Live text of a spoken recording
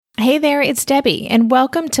Hey there, it's Debbie, and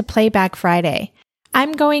welcome to Playback Friday.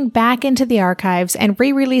 I'm going back into the archives and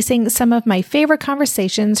re-releasing some of my favorite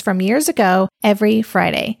conversations from years ago every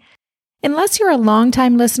Friday. Unless you're a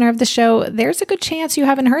longtime listener of the show, there's a good chance you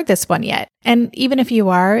haven't heard this one yet. And even if you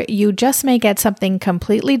are, you just may get something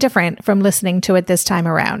completely different from listening to it this time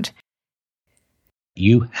around.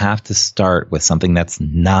 You have to start with something that's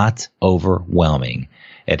not overwhelming.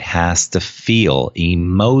 It has to feel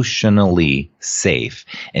emotionally safe,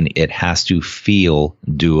 and it has to feel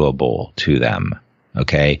doable to them.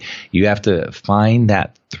 Okay, you have to find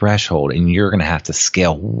that threshold, and you're going to have to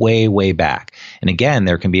scale way, way back. And again,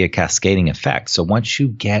 there can be a cascading effect. So once you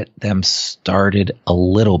get them started a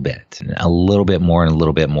little bit more, and a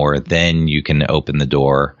little bit more, then you can open the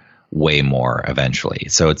door way more eventually.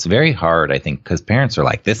 So it's very hard, I think, because parents are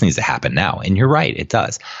like, this needs to happen now. And you're right, it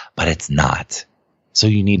does, but it's not. So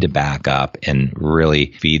you need to back up and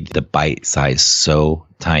really feed the bite size so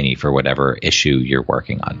tiny for whatever issue you're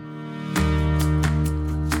working on.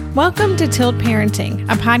 Welcome to Tilt Parenting,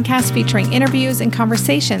 a podcast featuring interviews and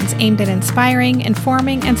conversations aimed at inspiring,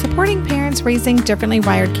 informing, and supporting parents raising differently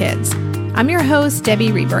wired kids. I'm your host,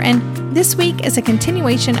 Debbie Reber, and this week is a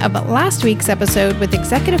continuation of last week's episode with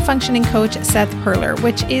executive functioning coach Seth Perler,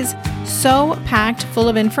 which is so packed full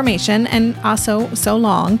of information and also so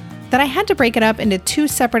long that I had to break it up into two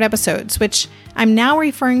separate episodes, which I'm now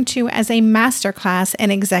referring to as a Masterclass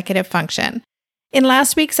in executive function. In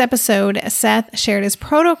last week's episode, Seth shared his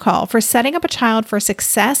protocol for setting up a child for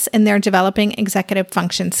success in their developing executive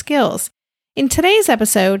function skills. In today's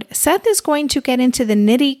episode, Seth is going to get into the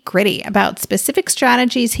nitty-gritty about specific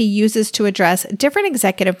strategies he uses to address different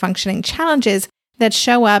executive functioning challenges that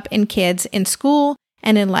show up in kids in school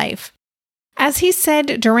and in life. As he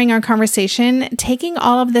said during our conversation, taking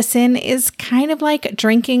all of this in is kind of like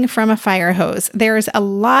drinking from a fire hose. There's a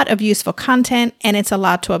lot of useful content and it's a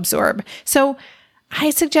lot to absorb. So I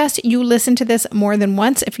suggest you listen to this more than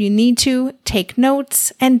once if you need to, take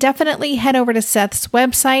notes, and definitely head over to Seth's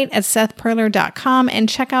website at sethperler.com and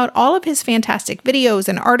check out all of his fantastic videos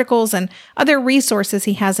and articles and other resources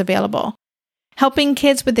he has available. Helping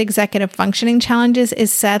kids with executive functioning challenges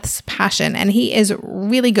is Seth's passion, and he is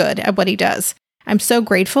really good at what he does. I'm so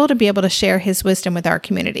grateful to be able to share his wisdom with our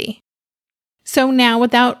community. So now,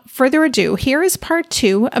 without further ado, here is part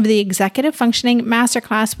 2 of the Executive Functioning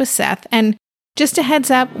Masterclass with Seth, and just a heads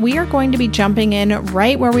up, we are going to be jumping in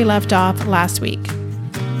right where we left off last week.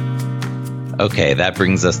 Okay, that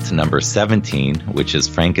brings us to number 17, which is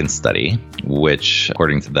Frankenstudy, which,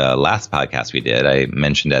 according to the last podcast we did, I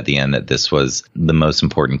mentioned at the end that this was the most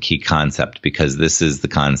important key concept because this is the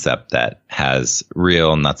concept that has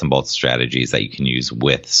real nuts and bolts strategies that you can use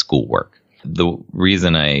with schoolwork. The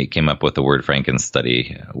reason I came up with the word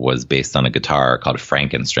Frankenstudy was based on a guitar called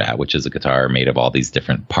Frankenstrat, which is a guitar made of all these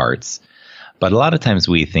different parts. But a lot of times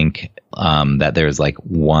we think that there's like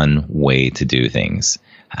one way to do things,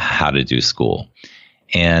 how to do school.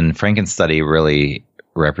 And Frankenstudy really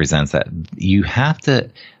represents that you have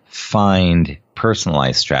to find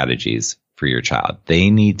personalized strategies for your child.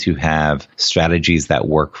 They need to have strategies that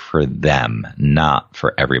work for them, not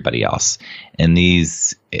for everybody else. And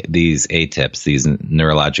these atyps, these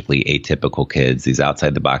neurologically atypical kids, these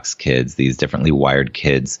outside the box kids, these differently wired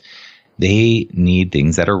kids, they need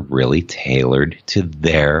things that are really tailored to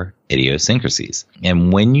their idiosyncrasies.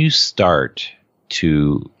 And when you start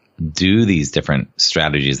to do these different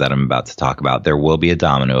strategies that I'm about to talk about, there will be a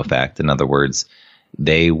domino effect. In other words,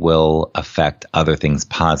 they will affect other things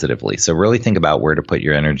positively. So really think about where to put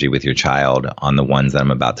your energy with your child on the ones that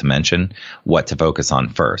I'm about to mention, what to focus on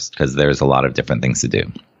first, because there's a lot of different things to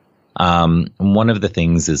do. One of the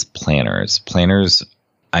things is planners. Planners,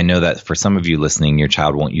 I know that for some of you listening, your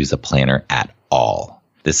child won't use a planner at all.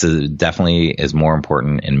 This is definitely more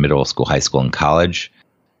important in middle school, high school, and college.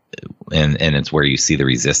 And it's where you see the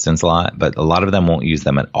resistance a lot, but a lot of them won't use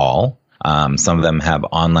them at all. Some of them have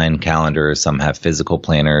online calendars, some have physical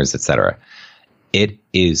planners, etc. It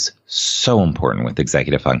is so important with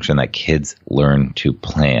executive function that kids learn to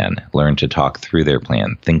plan, learn to talk through their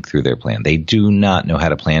plan, think through their plan. They do not know how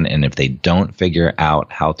to plan, and if they don't figure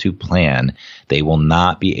out how to plan, they will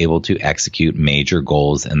not be able to execute major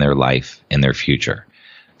goals in their life, in their future.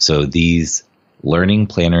 So these learning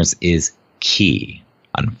planners is key.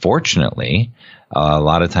 Unfortunately, a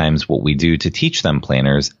lot of times what we do to teach them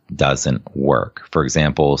planners doesn't work. For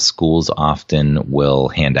example, schools often will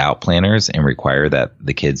hand out planners and require that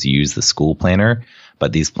the kids use the school planner.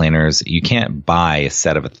 But these planners, you can't buy a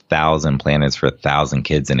set of 1,000 planners for 1,000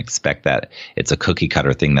 kids and expect that it's a cookie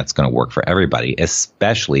cutter thing that's going to work for everybody,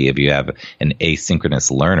 especially if you have an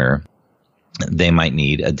asynchronous learner. they might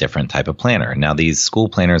need a different type of planner. Now, these school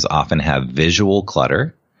planners often have visual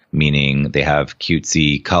clutter, meaning they have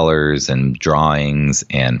cutesy colors and drawings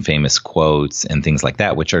and famous quotes and things like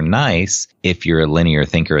that, which are nice if you're a linear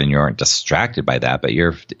thinker and you aren't distracted by that. But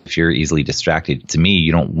if you're easily distracted, to me,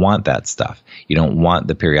 you don't want that stuff. You don't want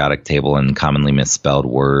the periodic table and commonly misspelled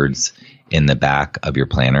words in the back of your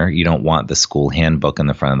planner. You don't want the school handbook in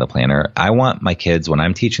the front of the planner. I want my kids, when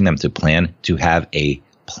I'm teaching them to plan, to have a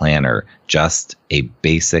planner, just a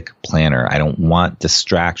basic planner. I don't want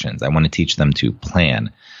distractions. I want to teach them to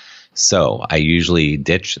plan. So I usually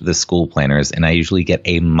ditch the school planners and I usually get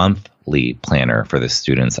a monthly planner for the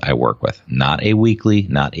students I work with. Not a weekly,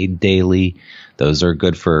 not a daily. Those are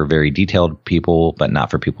good for very detailed people, but not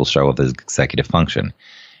for people who struggle with executive function.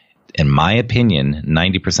 In my opinion,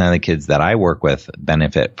 90% of the kids that I work with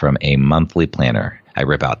benefit from a monthly planner. I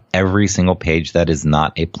rip out every single page that is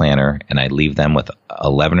not a planner, and I leave them with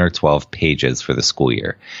 11 or 12 pages for the school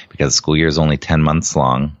year, because the school year is only 10 months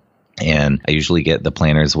long. And I usually get the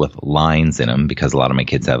planners with lines in them because a lot of my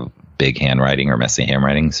kids have big handwriting or messy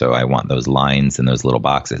handwriting. So I want those lines in those little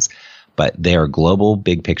boxes. But they are global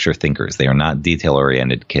big picture thinkers. They are not detail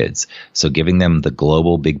oriented kids. So giving them the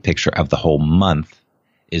global big picture of the whole month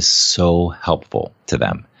is so helpful to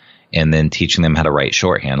them. And then teaching them how to write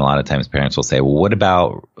shorthand. A lot of times parents will say, well, what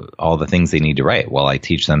about all the things they need to write? Well, I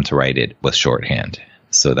teach them to write it with shorthand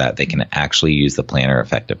so that they can actually use the planner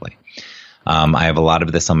effectively. I have a lot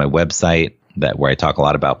of this on my website where I talk a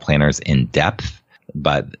lot about planners in depth,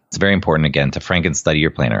 but it's very important, again, to Franken-study your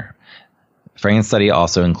planner. Franken-study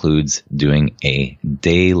also includes doing a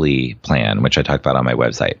daily plan, which I talk about on my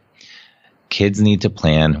website. Kids need to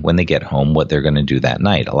plan when they get home what they're going to do that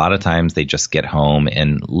night. A lot of times they just get home,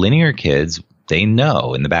 and linear kids, they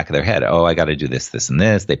know in the back of their head, oh, I got to do this, this, and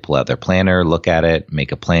this. They pull out their planner, look at it,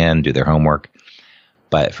 make a plan, do their homework.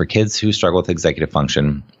 But for kids who struggle with executive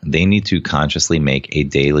function, they need to consciously make a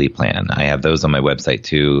daily plan. I have those on my website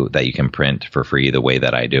too that you can print for free the way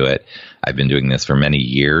that I do it. I've been doing this for many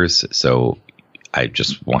years, so I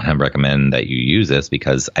just want to recommend that you use this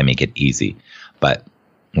because I make it easy. But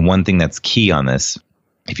one thing that's key on this,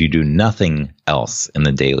 if you do nothing else in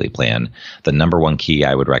the daily plan, the number one key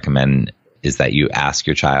I would recommend is that you ask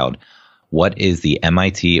your child, what is the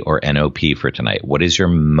MIT or NOP for tonight? What is your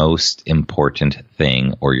most important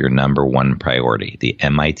thing or your number one priority? The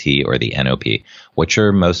MIT or the NOP? What's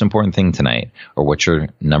your most important thing tonight? Or what's your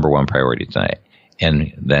number one priority tonight?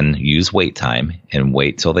 And then use wait time and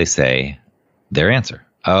wait till they say their answer.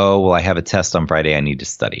 Oh, well, I have a test on Friday. I need to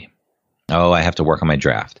study. Oh, I have to work on my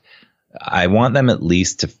draft. I want them at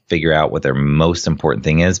least to figure out what their most important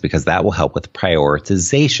thing is, because that will help with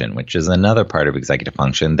prioritization, which is another part of executive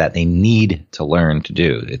function that they need to learn to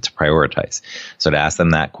do. It's prioritize. So to ask them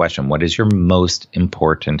that question, what is your most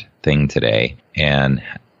important thing today? And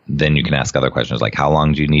then you can ask other questions like, how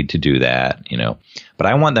long do you need to do that? But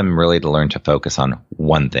I want them really to learn to focus on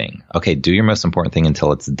one thing. Okay, do your most important thing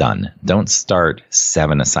until it's done. Don't start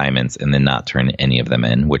 7 assignments and then not turn any of them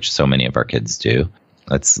in, which so many of our kids do.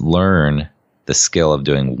 Let's learn the skill of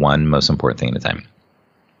doing one most important thing at a time.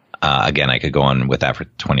 Again, I could go on with that for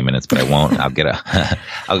 20 minutes, but I won't.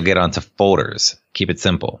 I'll get on to folders. Keep it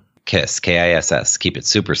simple. KISS, K-I-S-S. Keep it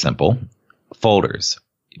super simple. Folders.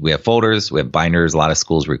 We have folders. We have binders. A lot of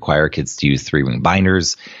schools require kids to use 3-ring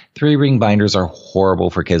binders. 3-ring binders are horrible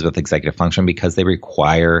for kids with executive function because they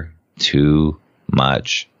require too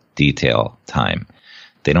much detail time.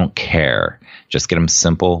 They don't care. Just get them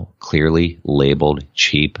simple, clearly labeled,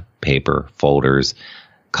 cheap paper folders,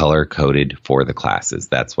 color-coded for the classes.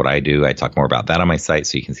 That's what I do. I talk more about that on my site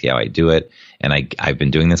so you can see how I do it. And I've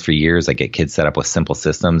been doing this for years. I get kids set up with simple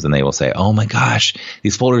systems and they will say, oh my gosh,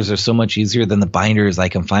 these folders are so much easier than the binders. I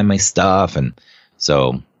can find my stuff. And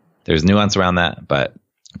so there's nuance around that, but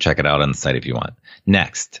check it out on the site if you want.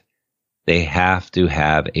 Next. They have to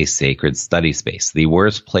have a sacred study space. The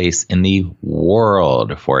worst place in the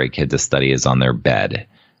world for a kid to study is on their bed.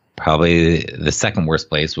 Probably the second worst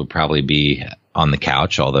place would probably be on the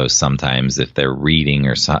couch, although sometimes if they're reading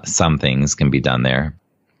or some things can be done there.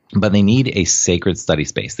 But they need a sacred study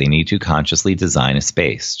space. They need to consciously design a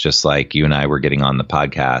space. Just like you and I were getting on the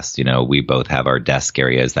podcast, we both have our desk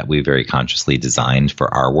areas that we very consciously designed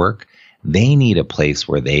for our work. They need a place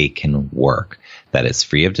where they can work that is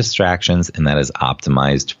free of distractions and that is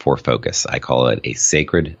optimized for focus. I call it a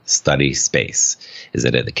sacred study space. Is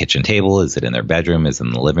it at the kitchen table? Is it in their bedroom? Is it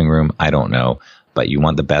in the living room? I don't know. But you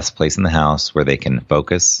want the best place in the house where they can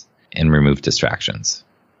focus and remove distractions.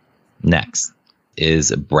 Next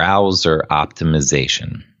is browser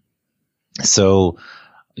optimization. So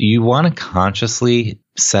you want to consciously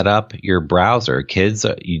set up your browser. Kids,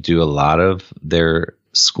 you do a lot of their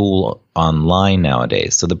school online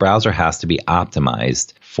nowadays. So the browser has to be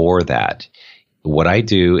optimized for that. What I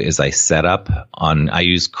do is I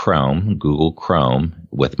use Chrome, Google Chrome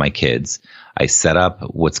with my kids. I set up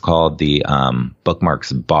what's called the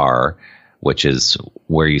bookmarks bar, which is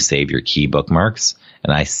where you save your key bookmarks.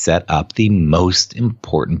 And I set up the most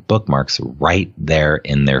important bookmarks right there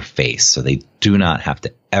in their face. So they do not have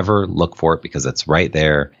to ever look for it because it's right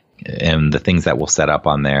there. And the things that we'll set up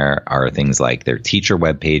on there are things like their teacher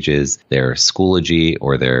web pages, their Schoology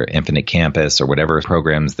or their Infinite Campus or whatever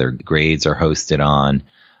programs their grades are hosted on,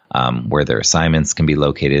 where their assignments can be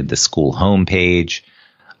located, the school homepage,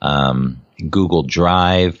 Google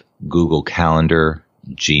Drive, Google Calendar,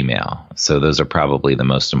 Gmail. So those are probably the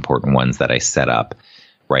most important ones that I set up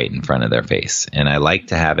right in front of their face. And I like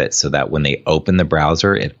to have it so that when they open the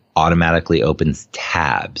browser, it automatically opens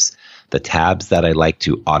tabs. The tabs that I like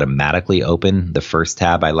to automatically open, the first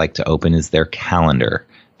tab I like to open is their calendar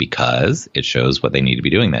because it shows what they need to be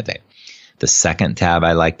doing that day. The second tab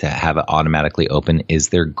I like to have it automatically open is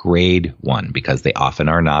their grade one because they often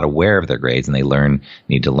are not aware of their grades and they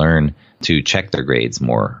need to learn to check their grades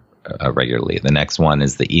more regularly. The next one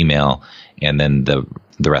is the email, and then the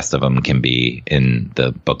rest of them can be in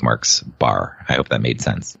the bookmarks bar. I hope that made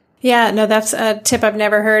sense. Yeah, no, that's a tip I've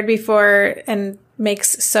never heard before and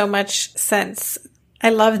makes so much sense.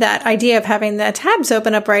 I love that idea of having the tabs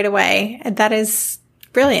open up right away. That is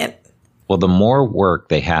brilliant. Well, the more work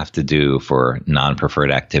they have to do for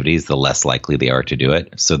non-preferred activities, the less likely they are to do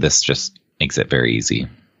it. So this just makes it very easy.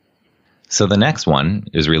 So the next one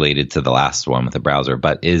is related to the last one with the browser,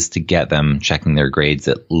 but is to get them checking their grades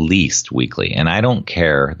at least weekly. And I don't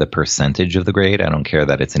care the percentage of the grade. I don't care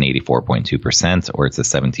that it's an 84.2% or it's a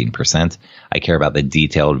 17%. I care about the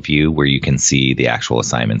detailed view where you can see the actual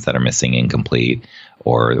assignments that are missing, incomplete,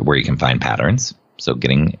 or where you can find patterns. So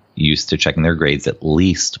getting used to checking their grades at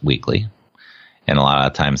least weekly. And a lot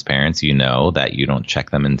of times, parents, you know that you don't check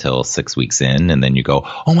them until 6 weeks in, and then you go,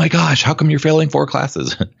 oh my gosh, how come you're failing 4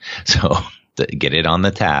 classes? So get it on the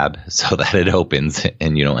tab so that it opens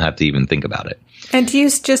and you don't have to even think about it. And do you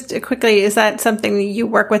just quickly, is that something you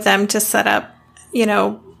work with them to set up,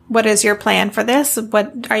 what is your plan for this?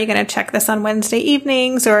 What are you going to check this on Wednesday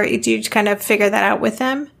evenings, or do you kind of figure that out with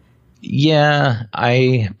them? Yeah,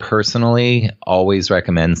 I personally always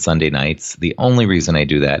recommend Sunday nights. The only reason I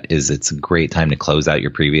do that is it's a great time to close out your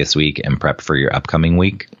previous week and prep for your upcoming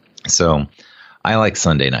week. So I like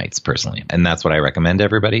Sunday nights personally, and that's what I recommend to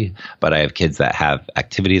everybody. But I have kids that have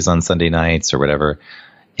activities on Sunday nights or whatever.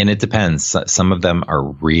 And it depends. Some of them are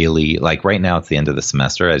really, like right now it's the end of the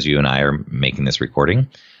semester as you and I are making this recording.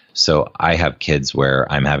 So I have kids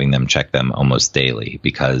where I'm having them check them almost daily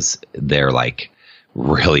because they're like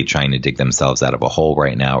really trying to dig themselves out of a hole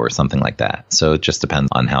right now or something like that. So it just depends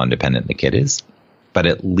on how independent the kid is, but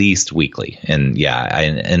at least weekly. And yeah,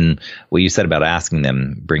 and what you said about asking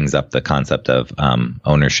them brings up the concept of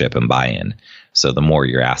ownership and buy-in. So the more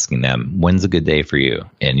you're asking them, when's a good day for you?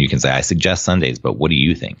 And you can say, I suggest Sundays, but what do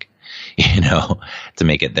you think? To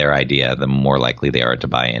make it their idea, the more likely they are to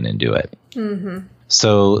buy in and do it. Mm-hmm.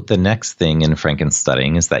 So the next thing in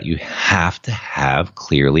Frankenstudying is that you have to have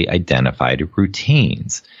clearly identified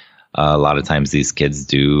routines. A lot of times these kids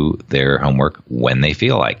do their homework when they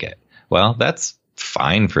feel like it. Well, that's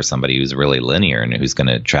fine for somebody who's really linear and who's going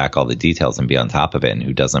to track all the details and be on top of it and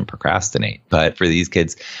who doesn't procrastinate. But for these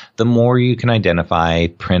kids, the more you can identify,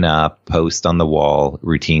 print up, post on the wall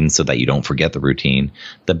routines so that you don't forget the routine,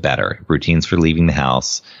 the better. Routines for leaving the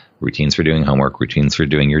house, routines for doing homework, routines for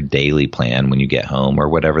doing your daily plan when you get home or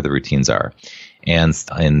whatever the routines are. And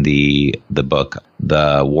in the book,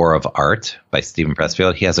 The War of Art by Stephen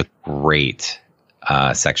Pressfield, he has a great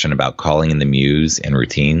section about calling in the muse and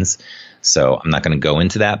routines. So I'm not going to go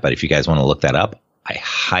into that, but if you guys want to look that up, I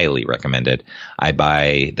highly recommend it. I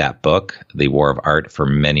buy that book, The War of Art, for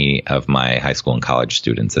many of my high school and college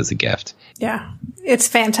students as a gift. Yeah, it's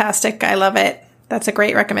fantastic. I love it. That's a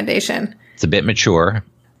great recommendation. It's a bit mature,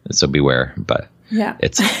 so beware, but yeah,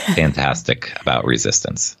 it's fantastic about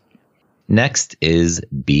resistance. Next is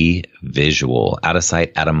be visual, out of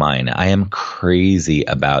sight, out of mind. I am crazy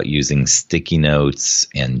about using sticky notes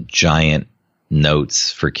and giant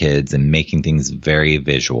notes for kids and making things very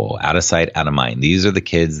visual, out of sight, out of mind. These are the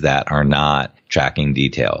kids that are not tracking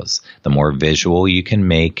details. The more visual you can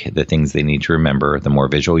make the things they need to remember, the more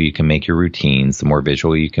visual you can make your routines, the more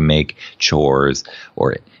visual you can make chores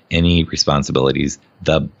or any responsibilities,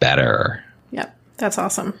 the better. Yep, that's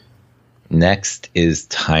awesome. Next is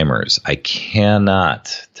timers. I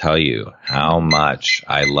cannot tell you how much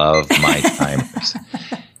I love my timers.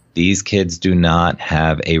 These kids do not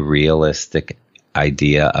have a realistic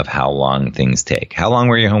idea of how long things take. How long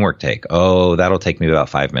will your homework take? Oh, that'll take me about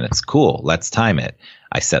 5 minutes. Cool. Let's time it.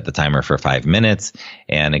 I set the timer for 5 minutes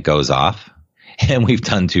and it goes off. And we've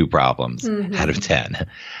done 2 problems out of 10.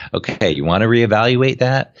 Okay, you want to reevaluate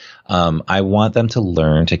that? I want them to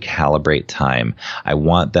learn to calibrate time. I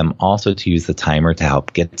want them also to use the timer to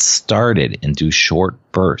help get started and do short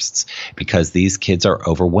bursts, because these kids are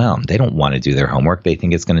overwhelmed. They don't want to do their homework. They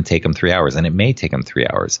think it's going to take them 3 hours, and it may take them 3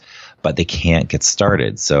 hours, but they can't get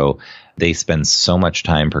started. So they spend so much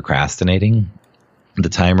time procrastinating. The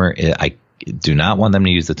timer, I do not want them to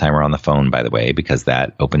use the timer on the phone, by the way, because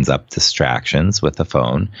that opens up distractions with the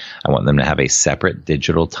phone. I want them to have a separate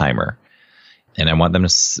digital timer. And I want them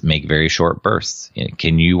to make very short bursts.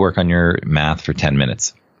 Can you work on your math for 10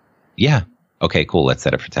 minutes? Yeah. Okay, cool. Let's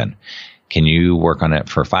set it for 10. Can you work on it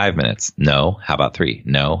for 5 minutes? No. How about 3?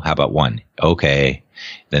 No. How about 1? Okay.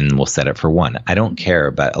 Then we'll set it for 1. I don't care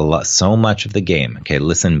about so much of the game. Okay,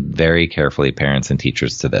 listen very carefully, parents and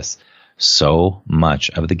teachers, to this. So much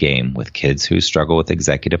of the game with kids who struggle with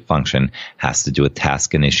executive function has to do with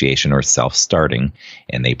task initiation or self-starting,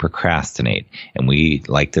 and they procrastinate. And we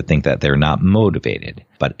like to think that they're not motivated,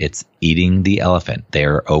 but it's eating the elephant.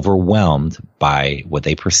 They're overwhelmed by what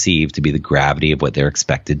they perceive to be the gravity of what they're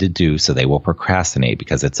expected to do, so they will procrastinate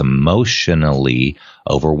because it's emotionally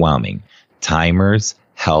overwhelming. Timers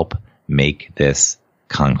help make this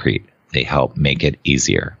concrete. They help make it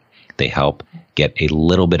easier. They help get a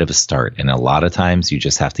little bit of a start. And a lot of times you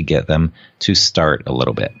just have to get them to start a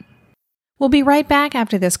little bit. We'll be right back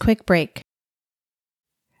after this quick break.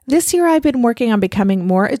 This year, I've been working on becoming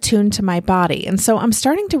more attuned to my body, and so I'm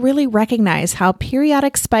starting to really recognize how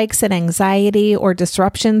periodic spikes in anxiety or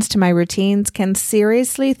disruptions to my routines can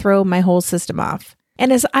seriously throw my whole system off.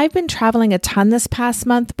 And as I've been traveling a ton this past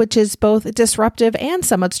month, which is both disruptive and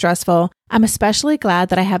somewhat stressful, I'm especially glad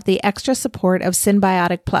that I have the extra support of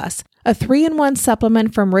Synbiotic Plus, a 3-in-1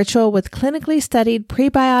 supplement from Ritual with clinically studied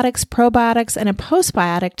prebiotics, probiotics, and a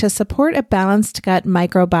postbiotic to support a balanced gut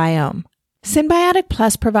microbiome. Synbiotic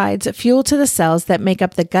Plus provides fuel to the cells that make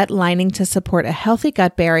up the gut lining to support a healthy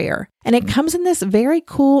gut barrier. And it comes in this very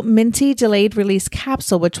cool minty delayed release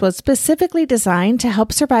capsule, which was specifically designed to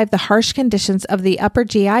help survive the harsh conditions of the upper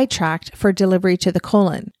GI tract for delivery to the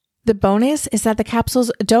colon. The bonus is that the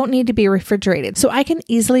capsules don't need to be refrigerated, so I can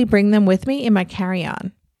easily bring them with me in my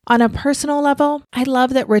carry-on. On a personal level, I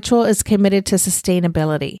love that Ritual is committed to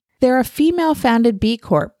sustainability. They're a female-founded B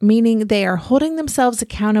Corp, meaning they are holding themselves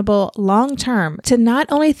accountable long-term to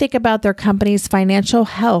not only think about their company's financial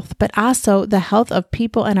health, but also the health of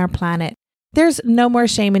people and our planet. There's no more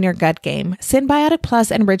shame in your gut game. Synbiotic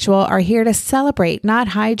Plus and Ritual are here to celebrate, not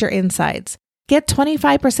hide your insides. Get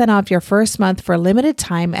 25% off your first month for a limited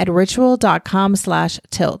time at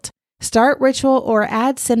ritual.com/tilt. Start Ritual or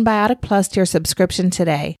add Synbiotic Plus to your subscription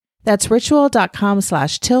today. That's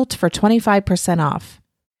ritual.com/tilt for 25% off.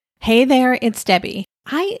 Hey there, it's Debbie.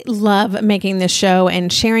 I love making this show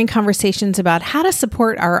and sharing conversations about how to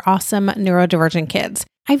support our awesome neurodivergent kids.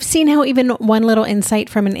 I've seen how even one little insight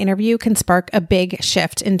from an interview can spark a big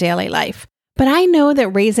shift in daily life. But I know that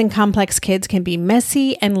raising complex kids can be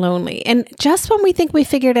messy and lonely. And just when we think we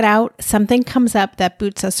figured it out, something comes up that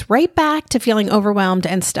boots us right back to feeling overwhelmed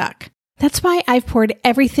and stuck. That's why I've poured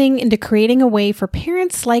everything into creating a way for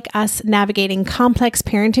parents like us navigating complex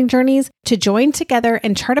parenting journeys to join together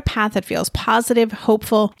and chart a path that feels positive,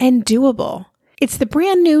 hopeful, and doable. It's the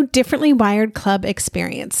brand new Differently Wired Club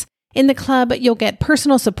experience. In the club, you'll get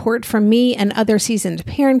personal support from me and other seasoned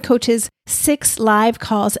parent coaches, 6 live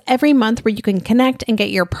calls every month where you can connect and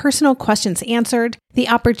get your personal questions answered, the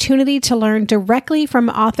opportunity to learn directly from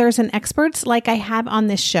authors and experts like I have on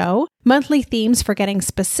this show, monthly themes for getting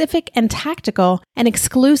specific and tactical, an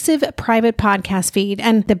exclusive private podcast feed,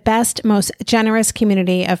 and the best, most generous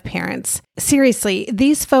community of parents. Seriously,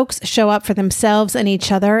 these folks show up for themselves and each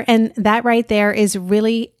other, and that right there is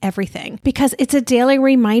really everything, because it's a daily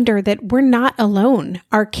reminder that we're not alone.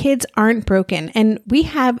 Our kids aren't broken, and we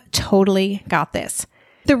have totally got this.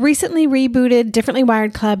 The recently rebooted Differently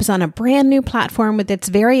Wired Club is on a brand new platform with its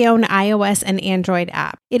very own iOS and Android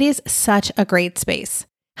app. It is such a great space.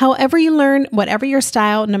 However you learn, whatever your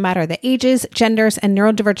style, no matter the ages, genders, and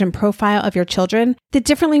neurodivergent profile of your children, the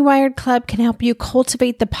Differently Wired Club can help you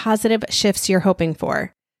cultivate the positive shifts you're hoping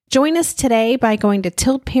for. Join us today by going to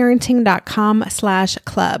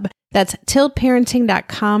tiltparenting.com/club. That's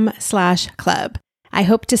tiltparenting.com/club. I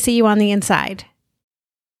hope to see you on the inside.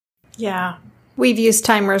 Yeah. We've used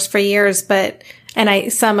timers for years,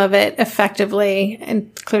 and some of it effectively,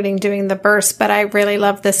 including doing the burst, but I really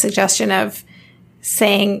love the suggestion of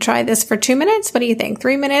saying, try this for 2 minutes. What do you think?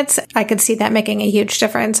 3 minutes? I could see that making a huge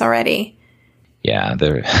difference already. Yeah,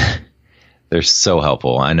 they're so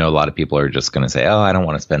helpful. I know a lot of people are just going to say, oh, I don't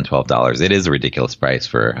want to spend $12. It is a ridiculous price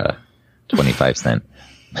for a 25-cent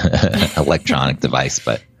electronic device,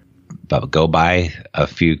 but go buy a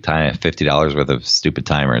few $50 worth of stupid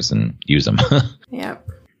timers and use them. Yep.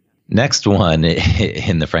 Next one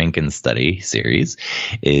in the Franken study series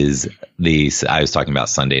is I was talking about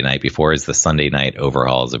Sunday night before, is the Sunday night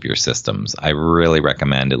overhauls of your systems. I really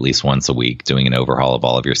recommend at least once a week doing an overhaul of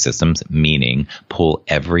all of your systems, meaning pull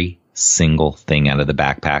every single thing out of the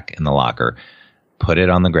backpack in the locker, put it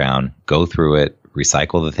on the ground, go through it,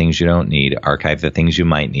 recycle the things you don't need, archive the things you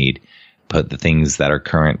might need, put the things that are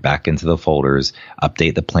current back into the folders,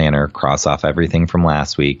 update the planner, cross off everything from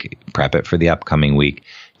last week, prep it for the upcoming week,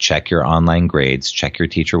 check your online grades, check your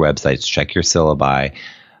teacher websites, check your syllabi,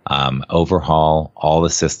 overhaul all the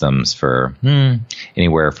systems for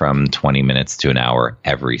anywhere from 20 minutes to an hour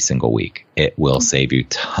every single week. It will save you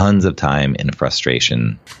tons of time and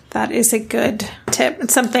frustration. That is a good tip.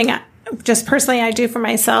 It's something just personally I do for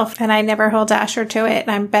myself, and I never hold Asher to it.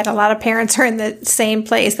 And I bet a lot of parents are in the same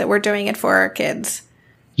place that we're doing it for our kids.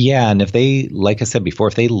 Yeah. And if they, like I said before,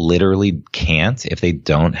 if they literally can't, if they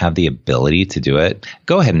don't have the ability to do it,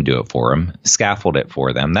 go ahead and do it for them. Scaffold it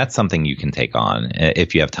for them. That's something you can take on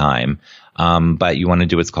if you have time. But you want to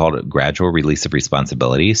do what's called a gradual release of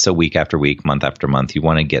responsibility. So week after week, month after month, you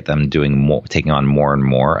want to get them doing more, taking on more and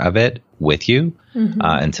more of it with you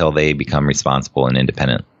until they become responsible and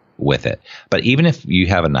independent with it. But even if you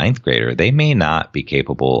have a ninth grader, they may not be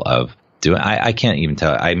capable of doing, I can't even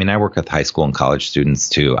tell. I mean, I work with high school and college students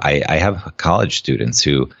too. I have college students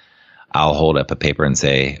who I'll hold up a paper and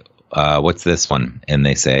say, what's this one? And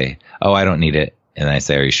they say, oh, I don't need it. And I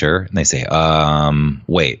say, are you sure? And they say,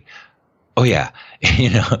 wait. Oh yeah.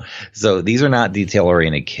 So these are not detail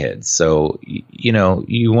oriented kids. So,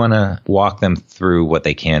 you want to walk them through what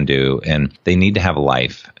they can do, and they need to have a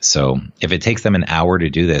life. So if it takes them an hour to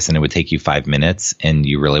do this and it would take you 5 minutes and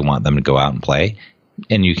you really want them to go out and play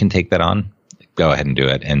and you can take that on, go ahead and do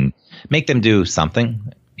it and make them do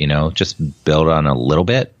something, just build on a little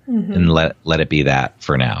bit and let it be that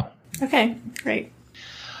for now. Okay, great.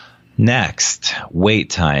 Next, wait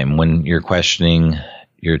time when you're questioning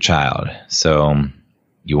your child. So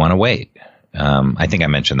you want to wait. I think I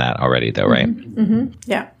mentioned that already though, right?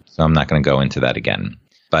 Yeah. So I'm not going to go into that again.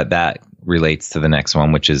 But that relates to the next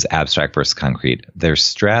one, which is abstract versus concrete. Their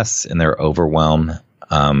stress and their overwhelm,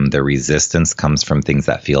 their resistance comes from things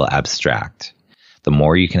that feel abstract. The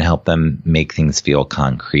more you can help them make things feel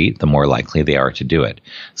concrete, the more likely they are to do it.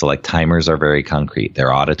 So like timers are very concrete.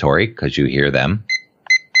 They're auditory because you hear them.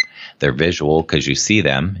 They're visual because you see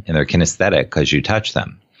them, and they're kinesthetic because you touch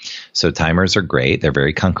them. So timers are great. They're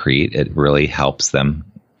very concrete. It really helps them,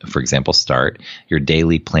 for example, start. Your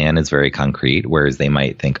daily plan is very concrete, whereas they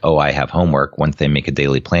might think, oh, I have homework. Once they make a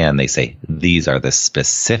daily plan, they say, these are the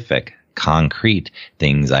specific concrete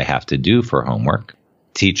things I have to do for homework.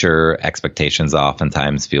 Teacher expectations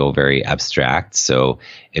oftentimes feel very abstract. So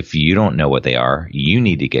if you don't know what they are, you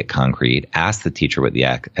need to get concrete. Ask the teacher what the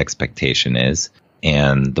expectation is.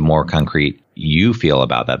 And the more concrete you feel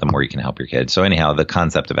about that, the more you can help your kids. So anyhow, the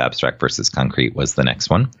concept of abstract versus concrete was the next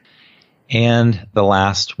one. And the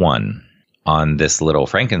last one on this little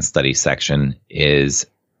Franken study section is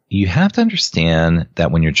you have to understand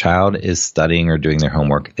that when your child is studying or doing their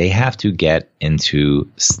homework, they have to get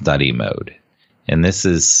into study mode. And this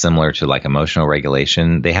is similar to like emotional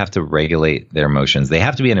regulation. They have to regulate their emotions. They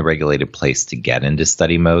have to be in a regulated place to get into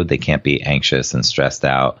study mode. They can't be anxious and stressed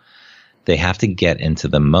out. They have to get into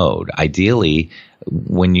the mode. Ideally,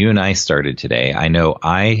 when you and I started today, I know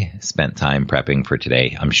I spent time prepping for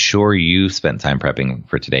today. I'm sure you spent time prepping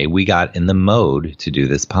for today. We got in the mode to do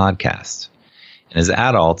this podcast. And as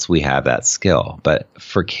adults, we have that skill. But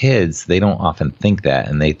for kids, they don't often think that,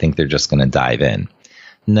 and they think they're just going to dive in.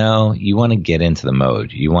 No, you want to get into the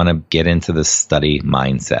mode. You want to get into the study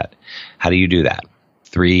mindset. How do you do that?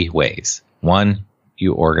 3 ways. 1,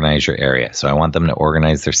 you organize your area. So I want them to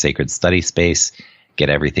organize their sacred study space, get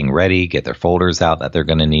everything ready, get their folders out that they're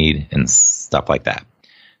going to need and stuff like that.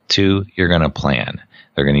 2, you're going to plan.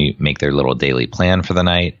 They're going to make their little daily plan for the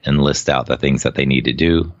night and list out the things that they need to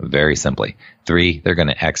do very simply. 3, they're going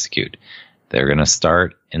to execute. They're going to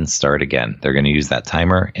start and start again. They're going to use that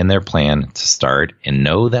timer in their plan to start and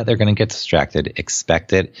know that they're going to get distracted.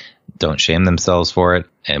 Expect it. Don't shame themselves for it.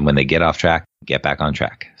 And when they get off track, get back on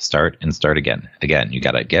track. Start and start again. Again, you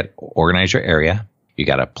got to organize your area. You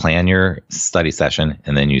got to plan your study session,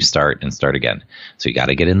 and then you start and start again. So you got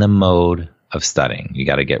to get in the mode of studying. You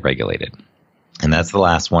got to get regulated. And that's the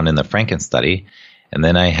last one in the Franken study. And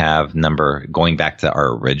then I have going back to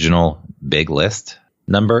our original big list,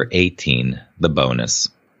 number 18, the bonus.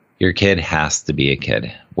 Your kid has to be a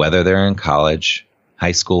kid, whether they're in college,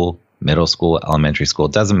 high school, middle school, elementary school,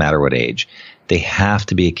 it doesn't matter what age. They have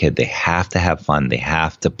to be a kid. They have to have fun. They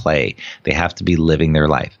have to play. They have to be living their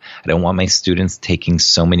life. I don't want my students taking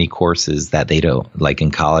so many courses that they don't, like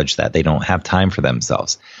in college, that they don't have time for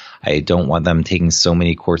themselves. I don't want them taking so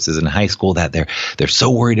many courses in high school that they're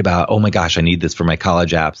so worried about, oh my gosh, I need this for my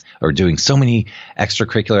college apps, or doing so many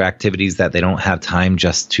extracurricular activities that they don't have time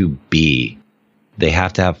just to be. They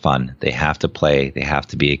have to have fun. They have to play. They have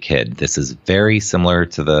to be a kid. This is very similar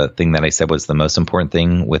to the thing that I said was the most important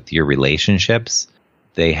thing with your relationships.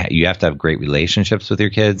 You have to have great relationships with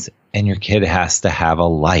your kids, and your kid has to have a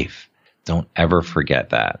life. Don't ever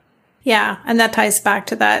forget that. Yeah, and that ties back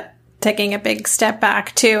to that, taking a big step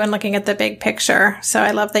back too and looking at the big picture. So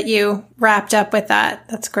I love that you wrapped up with that.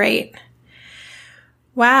 That's great.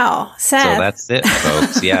 Wow, Seth. So that's it,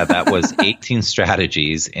 folks. Yeah, that was 18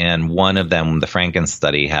 strategies, and one of them, the Franken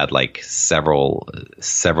study, had like several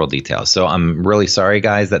details. So I'm really sorry,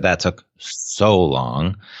 guys, that took so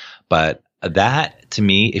long. But that, to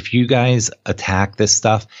me, if you guys attack this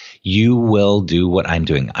stuff, you will do what I'm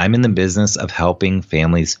doing. I'm in the business of helping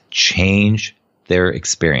families change their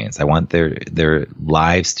experience. I want their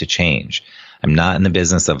lives to change. I'm not in the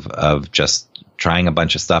business of just trying a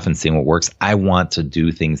bunch of stuff and seeing what works. I want to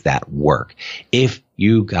do things that work. If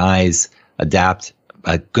you guys adapt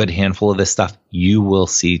a good handful of this stuff, you will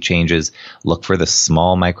see changes. Look for the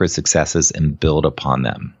small micro successes and build upon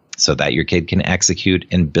them so that your kid can execute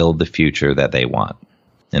and build the future that they want.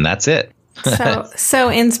 And that's it. So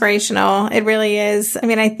inspirational. It really is. I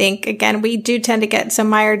mean, I think, again, we do tend to get so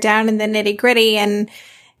mired down in the nitty gritty, and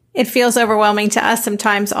it feels overwhelming to us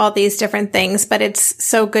sometimes, all these different things, but it's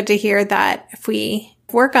so good to hear that if we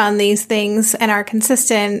work on these things and are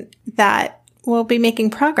consistent, that we'll be making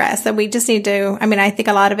progress, that we just need to, I mean, I think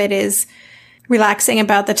a lot of it is relaxing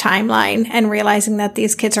about the timeline and realizing that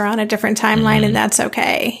these kids are on a different timeline and that's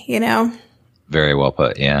okay, you know? Very well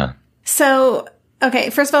put. Yeah. So, okay.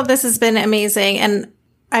 First of all, this has been amazing. And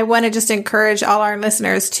I want to just encourage all our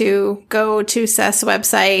listeners to go to Seth's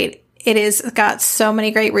website. It is got so many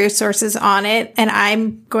great resources on it, and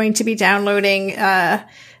I'm going to be downloading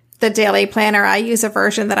the daily planner. I use a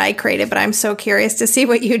version that I created, but I'm so curious to see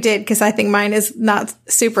what you did because I think mine is not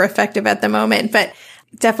super effective at the moment. But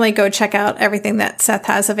definitely go check out everything that Seth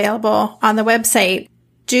has available on the website.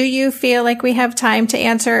 Do you feel like we have time to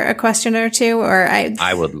answer a question or two? Or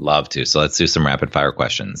I would love to. So let's do some rapid fire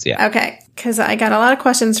questions. Yeah. Okay. Because I got a lot of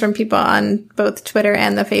questions from people on both Twitter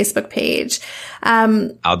and the Facebook page.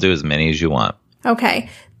 I'll do as many as you want. Okay.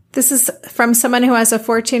 This is from someone who has a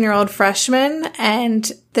 14-year-old freshman, and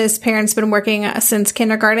this parent's been working since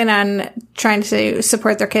kindergarten on trying to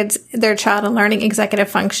support their child in learning executive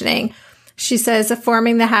functioning. She says,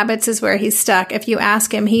 forming the habits is where he's stuck. If you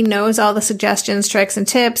ask him, he knows all the suggestions, tricks, and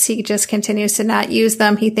tips. He just continues to not use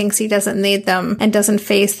them. He thinks he doesn't need them and doesn't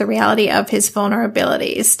face the reality of his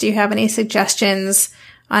vulnerabilities. Do you have any suggestions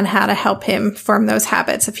on how to help him form those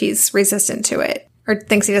habits if he's resistant to it or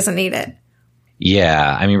thinks he doesn't need it?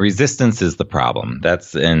 Yeah, I mean, resistance is the problem.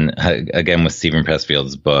 That's again with Stephen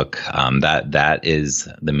Pressfield's book. That is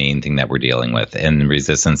the main thing that we're dealing with, and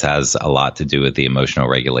resistance has a lot to do with the emotional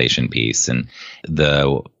regulation piece. And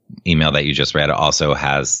the email that you just read also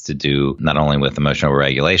has to do not only with emotional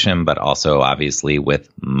regulation, but also obviously with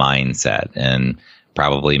mindset and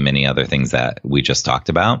probably many other things that we just talked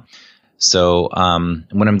about. So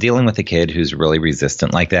when I'm dealing with a kid who's really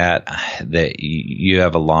resistant like that you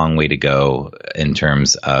have a long way to go in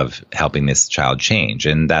terms of helping this child change,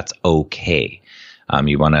 and that's okay.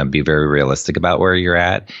 You want to be very realistic about where you're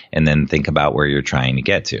at and then think about where you're trying to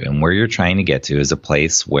get to. And where you're trying to get to is a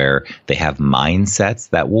place where they have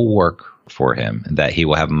mindsets that will work for him, that he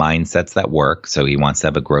will have mindsets that work. So he wants to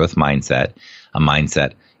have a growth mindset, a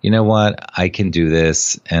mindset, you know what, I can do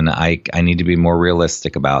this, and I need to be more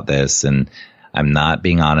realistic about this, and I'm not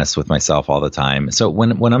being honest with myself all the time. So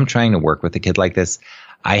when I'm trying to work with a kid like this,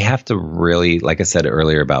 I have to really, like I said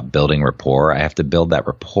earlier about building rapport, I have to build that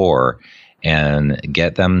rapport and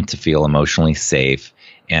get them to feel emotionally safe.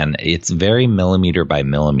 And it's very millimeter by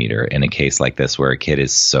millimeter in a case like this where a kid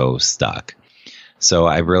is so stuck. So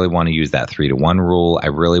I really want to use that 3-to-1 rule. I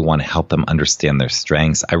really want to help them understand their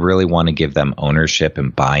strengths. I really want to give them ownership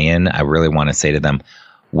and buy-in. I really want to say to them,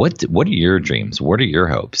 what are your dreams? What are your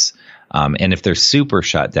hopes? And if they're super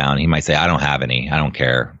shut down, he might say, I don't have any. I don't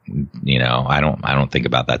care. You know, I don't think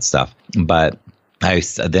about that stuff. But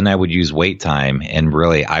then I would use wait time, and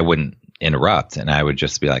really I wouldn't interrupt, and I would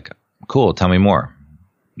just be like, cool, tell me more.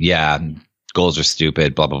 Yeah, Goals are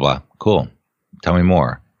stupid, blah, blah, blah. Cool. Tell me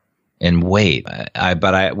more. And wait,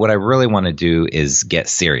 what I really want to do is get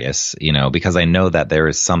serious, because I know that there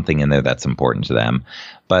is something in there that's important to them.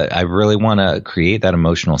 But I really want to create that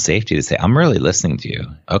emotional safety to say, I'm really listening to you.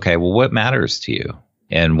 Okay, well, what matters to you?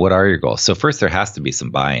 And what are your goals? So first, there has to be some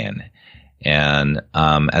buy-in. And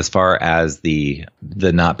as far as the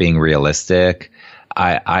not being realistic,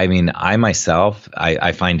 I mean, I myself,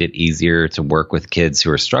 I find it easier to work with kids who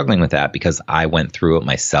are struggling with that because I went through it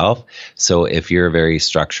myself. So if you're a very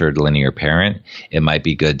structured, linear parent, it might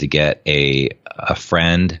be good to get a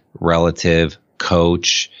friend, relative,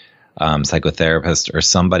 coach, psychotherapist, or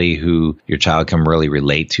somebody who your child can really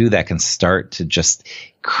relate to that can start to just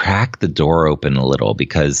crack the door open a little.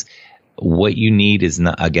 Because what you need is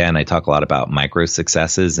not, again, I talk a lot about micro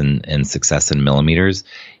successes and success in millimeters.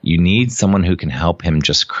 You need someone who can help him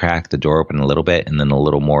just crack the door open a little bit, and then a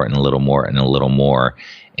little more and a little more and a little more.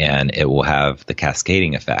 And it will have the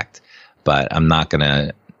cascading effect. But I'm not going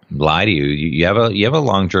to lie to you. You have a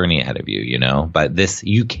long journey ahead of you, but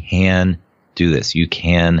you can do this. You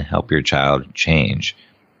can help your child change.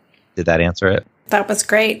 Did that answer it? That was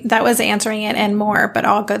great. That was answering it and more, but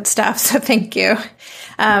all good stuff. So thank you.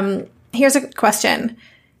 Here's a question.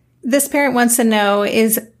 This parent wants to know,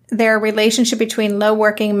 is there a relationship between low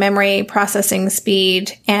working memory processing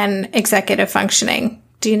speed and executive functioning?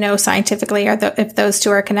 Do you know scientifically if those two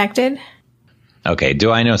are connected? Okay.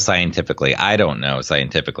 Do I know scientifically? I don't know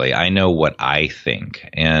scientifically. I know what I think,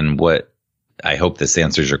 and I hope this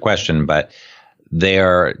answers your question, but they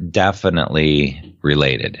are definitely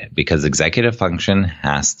related, because executive function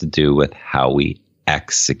has to do with how we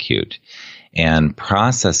execute. And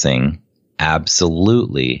processing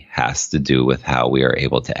absolutely has to do with how we are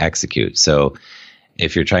able to execute. So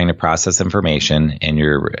if you're trying to process information and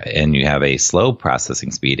you have a slow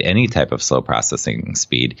processing speed, any type of slow processing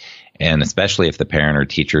speed, and especially if the parent or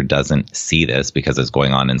teacher doesn't see this because it's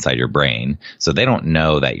going on inside your brain, so they don't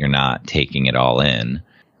know that you're not taking it all in,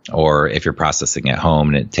 or if you're processing at home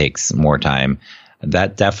and it takes more time,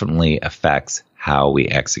 that definitely affects how we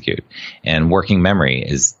execute. And working memory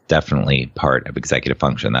is definitely part of executive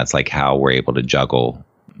function. That's like how we're able to juggle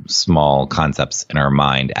small concepts in our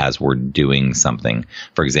mind as we're doing something.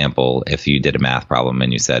 For example, if you did a math problem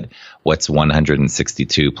and you said, what's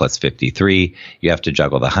 162 plus 53? You have to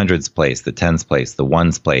juggle the hundreds place, the tens place, the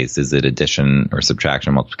ones place. Is it addition or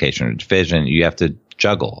subtraction, multiplication or division? You have to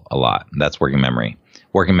juggle a lot. That's working memory.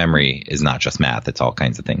 Working memory is not just math. It's all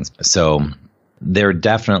kinds of things. So they're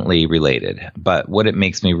definitely related. But what it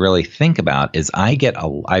makes me really think about is I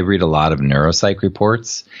read a lot of neuropsych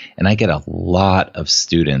reports, and I get a lot of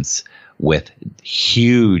students with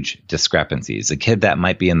huge discrepancies. A kid that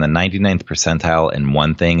might be in the 99th percentile in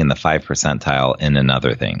one thing and the 5th percentile in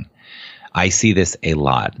another thing. I see this a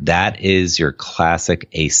lot. That is your classic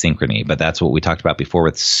asynchrony, but that's what we talked about before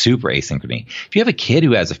with super asynchrony. If you have a kid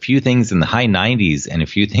who has a few things in the high 90s and a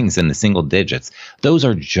few things in the single digits, those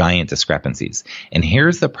are giant discrepancies. And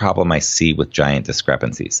here's the problem I see with giant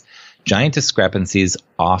discrepancies. Giant discrepancies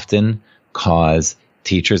often cause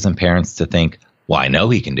teachers and parents to think, well, I know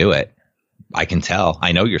he can do it. I can tell.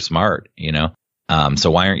 I know you're smart,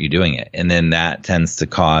 so why aren't you doing it? And then that tends to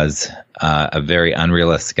cause a very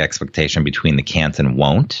unrealistic expectation between the can't and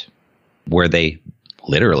won't, where they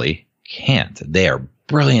literally can't. They are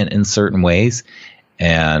brilliant in certain ways,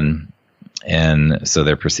 and so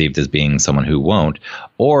they're perceived as being someone who won't.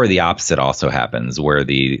 Or the opposite also happens, where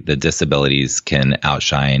the disabilities can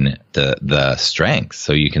outshine the strengths.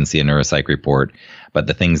 So you can see a neuropsych report, but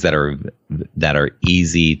the things that are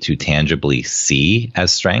easy to tangibly see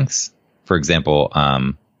as strengths, for example,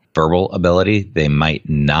 verbal ability, they might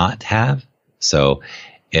not have. So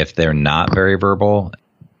if they're not very verbal,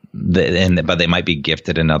 but they might be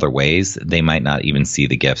gifted in other ways, they might not even see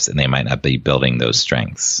the gifts, and they might not be building those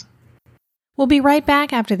strengths. We'll be right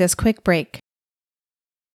back after this quick break.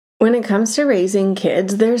 When it comes to raising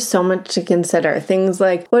kids, there's so much to consider. Things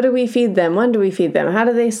like, what do we feed them? When do we feed them? How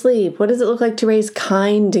do they sleep? What does it look like to raise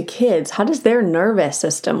kind kids? How does their nervous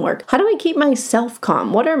system work? How do I keep myself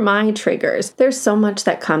calm? What are my triggers? There's so much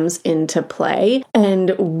that comes into play,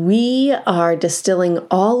 and we are distilling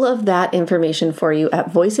all of that information for you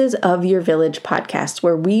at Voices of Your Village podcast,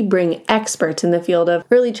 where we bring experts in the field of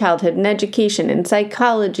early childhood and education and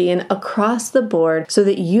psychology and across the board so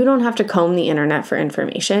that you don't have to comb the internet for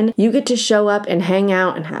information. then you get to show up and hang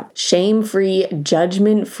out and have shame-free,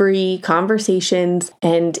 judgment-free conversations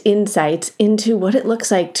and insights into what it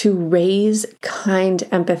looks like to raise kind,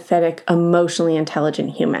 empathetic, emotionally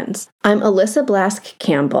intelligent humans. I'm Alyssa Blask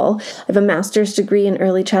Campbell. I have a master's degree in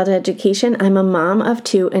early childhood education. I'm a mom of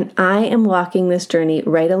 2, and I am walking this journey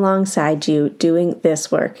right alongside you doing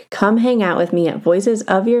this work. Come hang out with me at Voices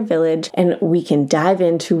of Your Village, and we can dive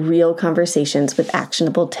into real conversations with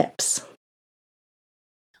actionable tips.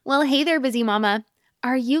 Well, hey there, busy mama.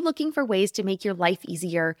 Are you looking for ways to make your life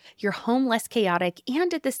easier, your home less chaotic,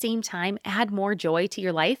 and at the same time add more joy to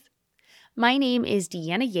your life? My name is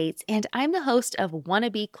Deanna Yates, and I'm the host of Wanna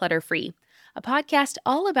Be Clutter-Free, a podcast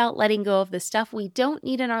all about letting go of the stuff we don't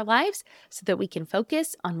need in our lives so that we can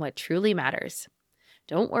focus on what truly matters.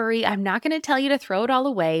 Don't worry, I'm not going to tell you to throw it all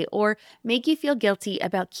away or make you feel guilty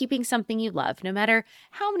about keeping something you love, no matter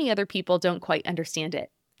how many other people don't quite understand it.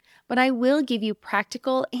 But I will give you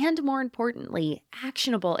practical and, more importantly,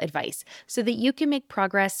 actionable advice so that you can make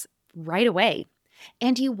progress right away.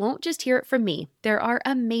 And you won't just hear it from me. There are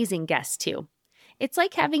amazing guests too. It's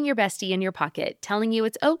like having your bestie in your pocket telling you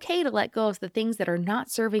it's okay to let go of the things that are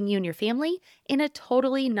not serving you and your family in a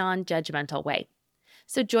totally non-judgmental way.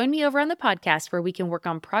 So join me over on the podcast where we can work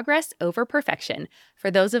on progress over perfection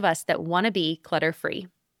for those of us that want to be clutter-free.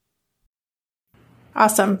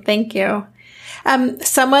 Awesome. Thank you.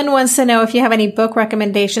 Someone wants to know if you have any book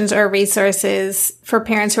recommendations or resources for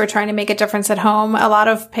parents who are trying to make a difference at home. A lot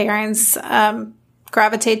of parents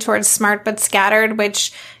gravitate towards Smart But Scattered,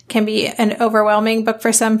 which can be an overwhelming book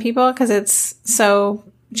for some people because it's so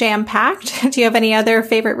jam-packed. Do you have any other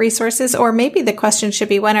favorite resources? Or maybe the question should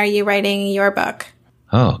be, when are you writing your book?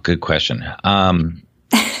 Oh, good question.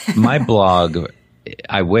 My blog,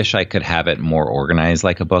 I wish I could have it more organized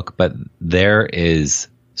like a book, but there is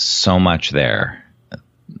so much there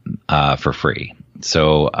for free.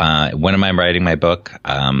 So when am I writing my book?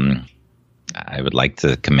 I would like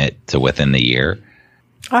to commit to within the year.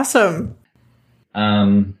 Awesome.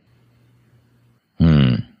 How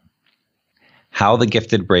the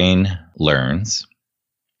Gifted Brain Learns,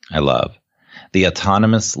 I love. The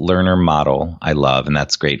Autonomous Learner Model, I love, and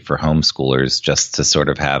that's great for homeschoolers just to sort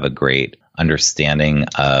of have a great understanding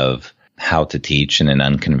of how to teach in an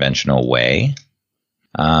unconventional way.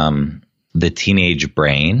 The Teenage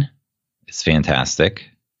Brain is fantastic.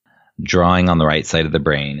 Drawing on the Right Side of the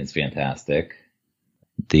Brain is fantastic.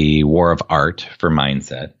 The War of Art for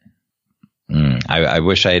Mindset. I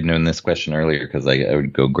wish I had known this question earlier because I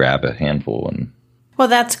would go grab a handful. Well,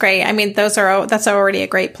 that's great. I mean, that's already a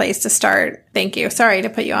great place to start. Thank you. Sorry to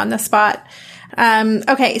put you on the spot.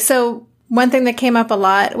 Okay, so one thing that came up a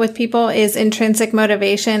lot with people is intrinsic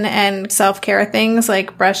motivation and self-care things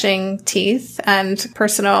like brushing teeth and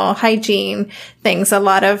personal hygiene things. A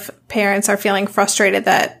lot of parents are feeling frustrated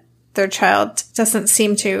that their child doesn't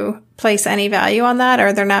seem to place any value on that,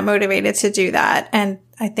 or they're not motivated to do that. And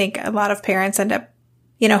I think a lot of parents end up,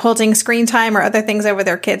 holding screen time or other things over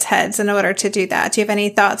their kids' heads in order to do that. Do you have any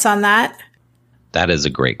thoughts on that? That is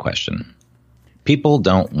a great question. People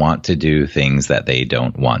don't want to do things that they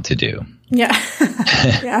don't want to do. Yeah.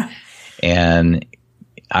 Yeah. And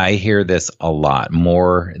I hear this a lot,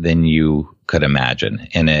 more than you could imagine.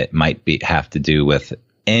 And it might have to do with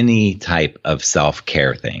any type of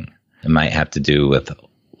self-care thing. It might have to do with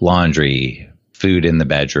laundry, food in the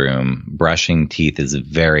bedroom, brushing teeth is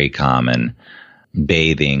very common,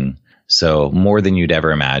 bathing. So more than you'd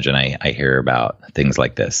ever imagine, I hear about things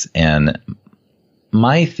like this. And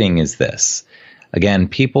my thing is this. Again,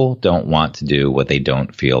 people don't want to do what they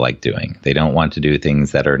don't feel like doing. They don't want to do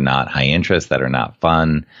things that are not high interest, that are not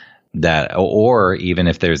fun, or even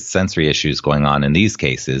if there's sensory issues going on in these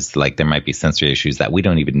cases, like there might be sensory issues that we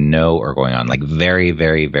don't even know are going on, like very,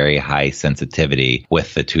 very, very high sensitivity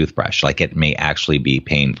with the toothbrush. Like it may actually be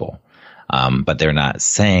painful, but they're not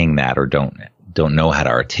saying that or don't know how to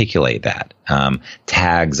articulate that.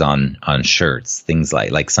 Tags on shirts, things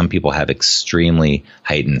like some people have extremely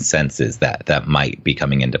heightened senses that might be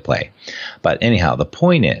coming into play. But anyhow, the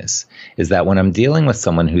point is that when I'm dealing with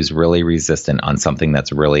someone who's really resistant on something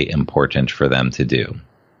that's really important for them to do,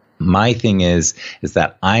 my thing is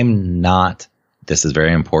that I'm not, this is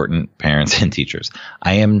very important, parents and teachers,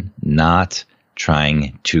 I am not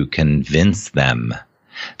trying to convince them.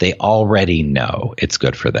 They already know it's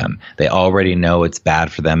good for them. They already know it's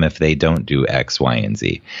bad for them if they don't do X, Y, and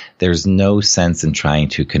Z. There's no sense in trying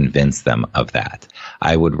to convince them of that.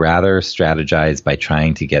 I would rather strategize by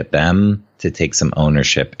trying to get them to take some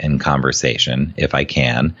ownership in conversation, if I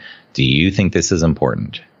can. Do you think this is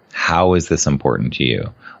important? How is this important to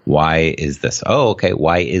you? Why is this? Oh, okay.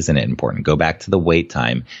 Why isn't it important? Go back to the wait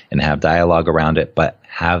time and have dialogue around it, but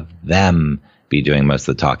have them be doing most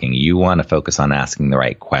of the talking. You want to focus on asking the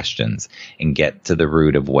right questions and get to the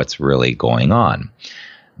root of what's really going on.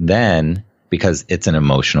 Then, because it's an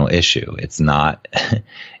emotional issue, it's not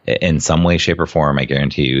in some way, shape, or form, I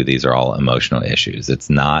guarantee you, these are all emotional issues. It's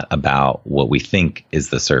not about what we think is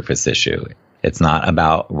the surface issue. It's not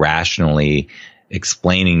about rationally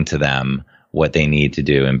explaining to them what they need to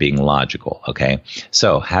do and being logical. Okay.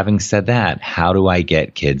 So having said that, how do I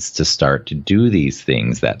get kids to start to do these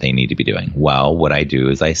things that they need to be doing? Well, what I do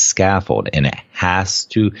is I scaffold, and it has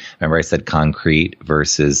to, remember I said concrete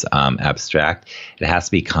versus abstract. It has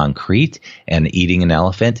to be concrete, and eating an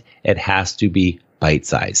elephant, it has to be bite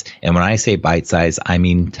size. And when I say bite size, I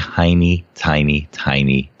mean tiny, tiny,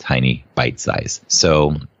 tiny, tiny bite size.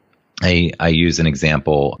 So I use an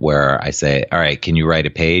example where I say, all right, can you write a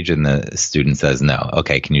page? And the student says, no.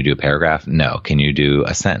 Okay, can you do a paragraph? No. Can you do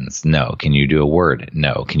a sentence? No. Can you do a word?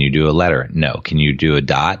 No. Can you do a letter? No. Can you do a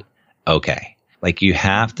dot? Okay. Like, you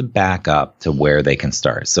have to back up to where they can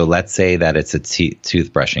start. So let's say that it's a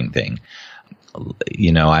toothbrushing thing.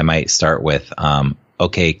 You know, I might start with,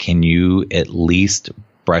 okay, can you at least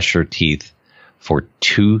brush your teeth for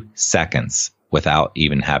 2 seconds without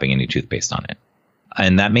even having any toothpaste on it?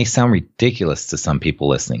 And that may sound ridiculous to some people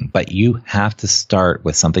listening, but you have to start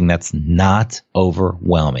with something that's not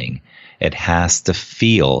overwhelming. It has to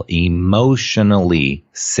feel emotionally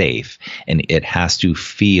safe, and it has to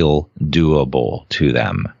feel doable to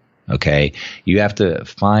them. Okay. You have to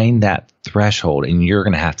find that threshold, and you're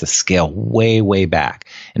going to have to scale way, way back.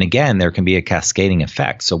 And again, there can be a cascading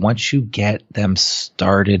effect. So once you get them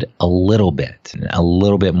started a little bit more, and a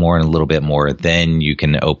little bit more, then you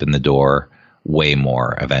can open the door way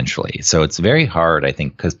more eventually. So it's very hard, I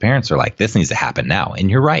think, because parents are like, this needs to happen now. And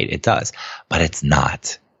you're right, it does, but it's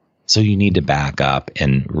not. So you need to back up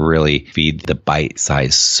and really feed the bite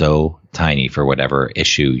size so tiny for whatever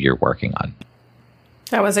issue you're working on.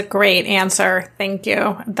 That was a great answer. Thank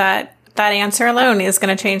you. That answer alone is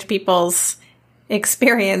going to change people's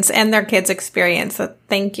experience and their kids' experience. So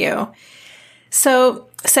thank you. So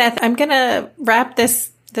Seth, I'm going to wrap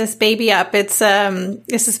this baby up. It's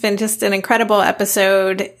this has been just an incredible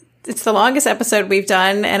episode. It's the longest episode we've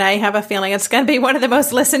done, and I have a feeling it's going to be one of the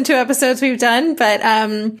most listened to episodes we've done.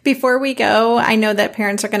 But before we go, I know that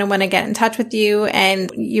parents are going to want to get in touch with you, and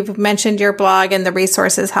you've mentioned your blog and the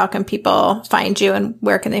resources. How can people find you, and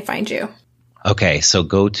where can they find you? Okay, so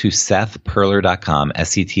go to SethPerler.com,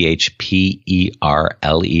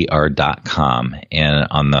 SethPerler.com, and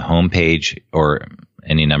on the homepage, or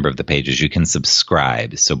any number of the pages, you can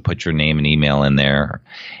subscribe. So put your name and email in there,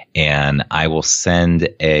 and I will send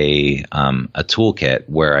a toolkit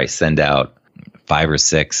where I send out 5 or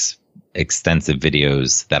 6 extensive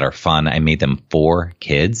videos that are fun. I made them for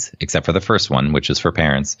kids, except for the first one, which is for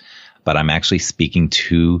parents. But I'm actually speaking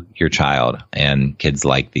to your child, and kids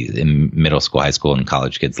like these. In middle school, high school, and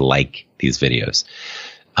college kids like these videos.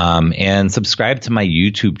 And subscribe to my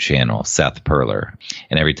YouTube channel, Seth Perler.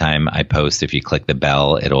 And every time I post, if you click the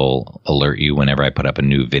bell, it'll alert you whenever I put up a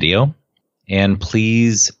new video. And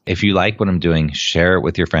please, if you like what I'm doing, share it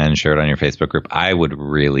with your friends, share it on your Facebook group. I would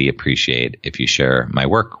really appreciate if you share my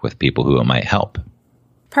work with people who it might help.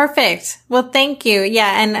 Perfect. Well, thank you.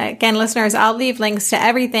 Yeah. And again, listeners, I'll leave links to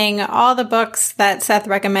everything, all the books that Seth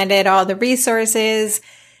recommended, all the resources,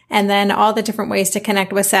 and then all the different ways to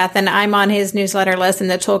connect with Seth. And I'm on his newsletter list,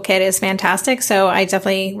 and the toolkit is fantastic. So I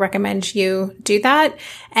definitely recommend you do that.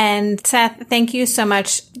 And Seth, thank you so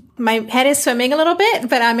much. My head is swimming a little bit,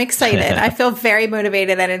 but I'm excited. I feel very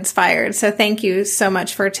motivated and inspired. So thank you so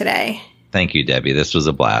much for today. Thank you, Debbie. This was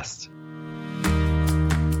a blast.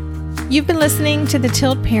 You've been listening to the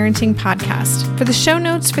Tilt Parenting Podcast. For the show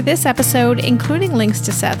notes for this episode, including links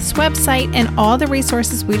to Seth's website and all the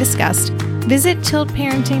resources we discussed, visit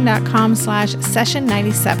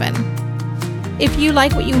tiltparenting.com/session97. If you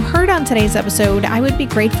like what you heard on today's episode, I would be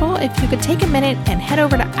grateful if you could take a minute and head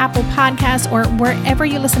over to Apple Podcasts or wherever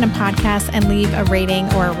you listen to podcasts and leave a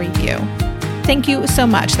rating or a review. Thank you so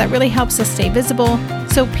much. That really helps us stay visible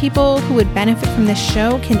so people who would benefit from this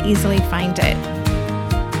show can easily find it.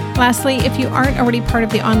 Lastly, if you aren't already part of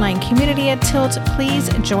the online community at Tilt, please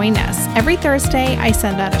join us. Every Thursday, I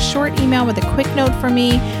send out a short email with a quick note from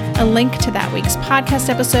me, a link to that week's podcast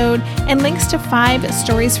episode, and links to 5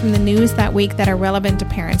 stories from the news that week that are relevant to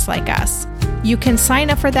parents like us. You can sign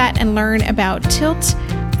up for that and learn about Tilt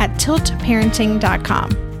at tiltparenting.com.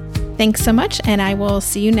 Thanks so much, and I will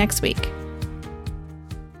see you next week.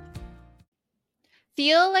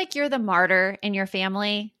 Feel like you're the martyr in your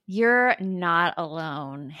family? You're not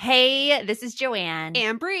alone. Hey, this is Joanne.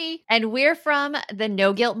 And Bree. And we're from the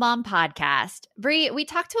No Guilt Mom podcast. Bree, we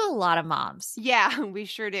talk to a lot of moms. Yeah, we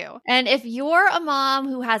sure do. And if you're a mom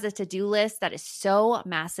who has a to-do list that is so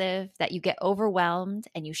massive that you get overwhelmed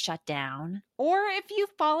and you shut down, or if you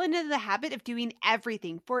fall into the habit of doing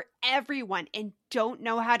everything for everyone and don't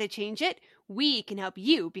know how to change it, we can help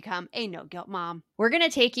you become a no-guilt mom. we're going to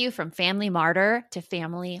take you from family martyr to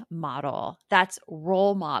family model. That's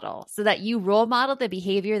role model, so that you role model the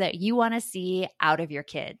behavior that you want to see out of your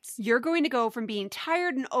kids. You're going to go from being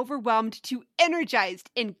tired and overwhelmed to energized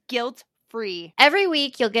and guilt-free. Every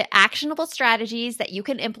week, you'll get actionable strategies that you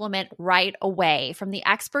can implement right away from the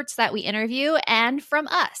experts that we interview and from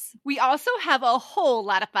us. We also have a whole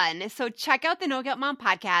lot of fun, so check out the No Guilt Mom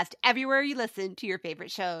podcast everywhere you listen to your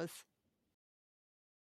favorite shows.